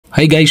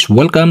Hi guys,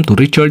 welcome to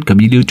Richard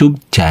Kabil YouTube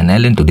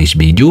channel. In today's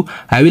video,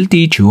 I will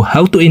teach you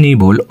how to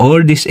enable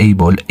or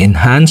disable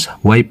enhanced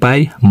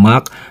Wi-Fi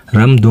Mac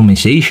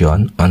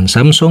randomization on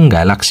Samsung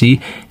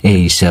Galaxy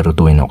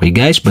A02. Okay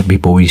guys, but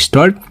before we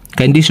start,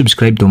 kindly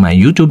subscribe to my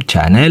YouTube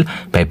channel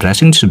by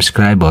pressing the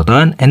subscribe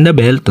button and the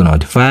bell to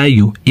notify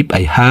you if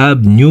I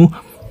have new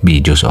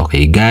videos.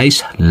 Okay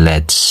guys,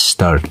 let's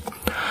start.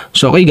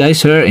 So okay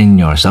guys, here in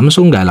your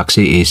Samsung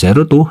Galaxy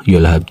A02,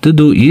 you'll have to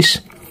do is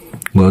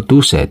go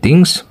to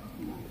settings.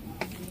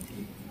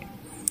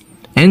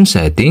 And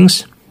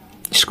settings,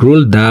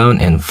 scroll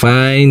down and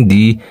find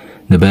the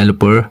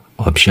developer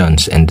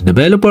options, and the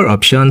developer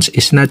options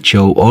is not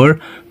show or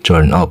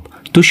turn off.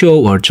 To show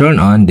or turn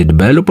on the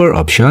developer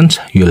options,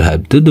 you'll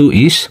have to do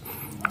is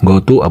go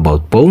to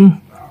about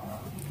phone.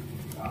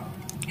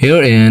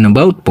 Here in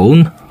about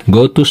phone,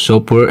 go to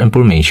software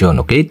information.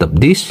 Okay, tap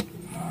this,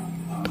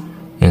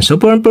 and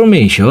software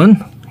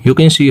information, you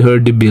can see here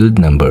the build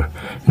number.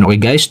 And okay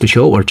guys, to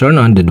show or turn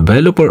on the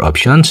developer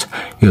options,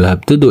 you'll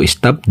have to do is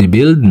tap the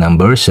build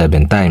number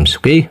 7 times.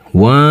 Okay,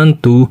 1,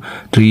 2,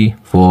 3,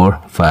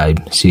 4, 5,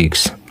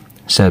 6,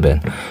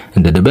 7.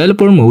 And the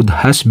developer mode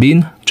has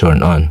been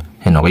turned on.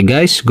 And okay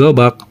guys, go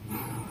back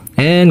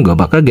and go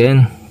back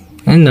again.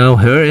 And now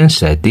here in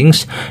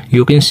settings,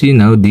 you can see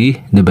now the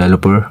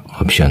developer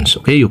options.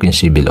 Okay, you can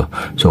see below.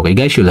 So okay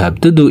guys, you'll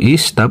have to do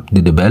is tap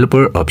the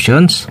developer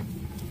options.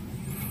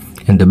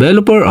 And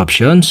developer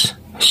options,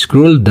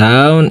 scroll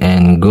down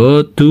and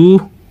go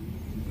to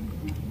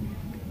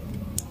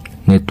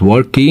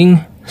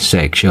networking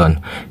section.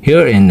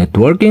 Here in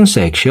networking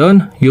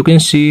section, you can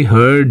see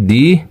here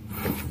the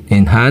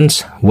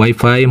enhanced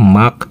Wi-Fi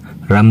Mac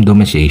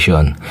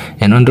randomization.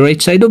 And on the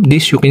right side of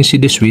this, you can see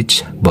the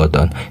switch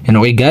button. And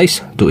okay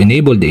guys, to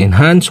enable the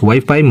enhanced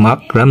Wi-Fi Mac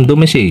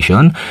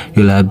randomization,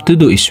 you'll have to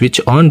do is switch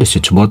on the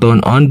switch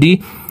button on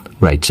the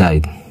right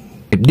side.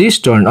 If this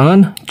turn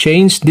on,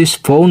 change this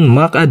phone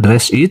MAC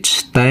address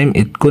each time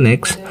it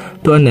connects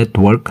to a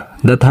network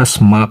that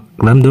has MAC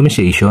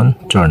randomization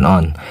turn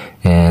on.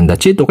 And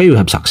that's it. Okay, you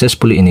have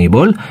successfully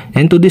enabled.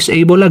 And to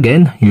disable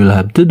again, you'll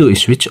have to do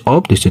is switch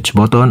off the switch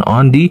button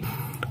on the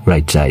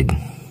right side.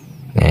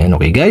 And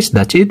okay guys,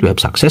 that's it. We have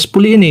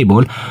successfully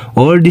enabled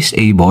or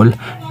disabled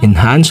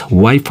enhanced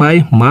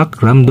Wi-Fi Mac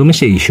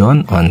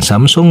randomization on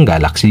Samsung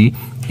Galaxy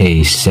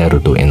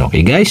A02. And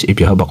okay guys, if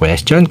you have a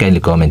question, kindly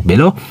comment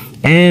below.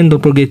 And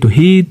don't forget to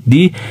hit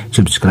the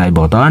subscribe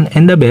button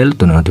and the bell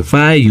to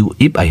notify you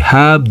if I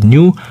have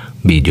new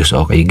videos.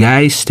 Okay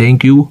guys,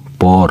 thank you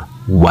for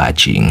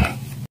watching.